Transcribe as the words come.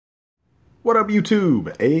What up,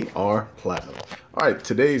 YouTube? AR Platinum. All right,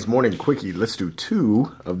 today's morning quickie. Let's do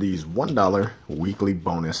 2 of these $1 weekly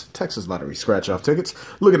bonus Texas Lottery scratch-off tickets.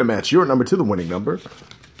 Looking to match your number to the winning number.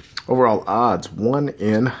 Overall odds 1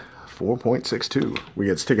 in 4.62.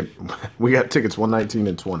 We got tickets 119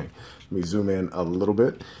 and 20. Let me zoom in a little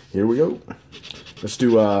bit. Here we go. Let's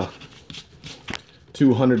do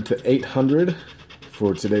 200 to 800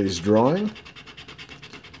 for today's drawing.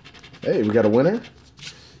 Hey, we got a winner.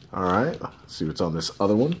 All right, let's see what's on this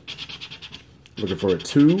other one. Looking for a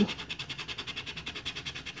 2.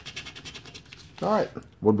 All right,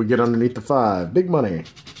 what'd we get underneath the 5? Big money,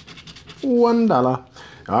 $1. All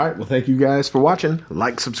right, well, thank you guys for watching.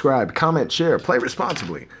 Like, subscribe, comment, share, play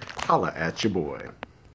responsibly. Holla at your boy.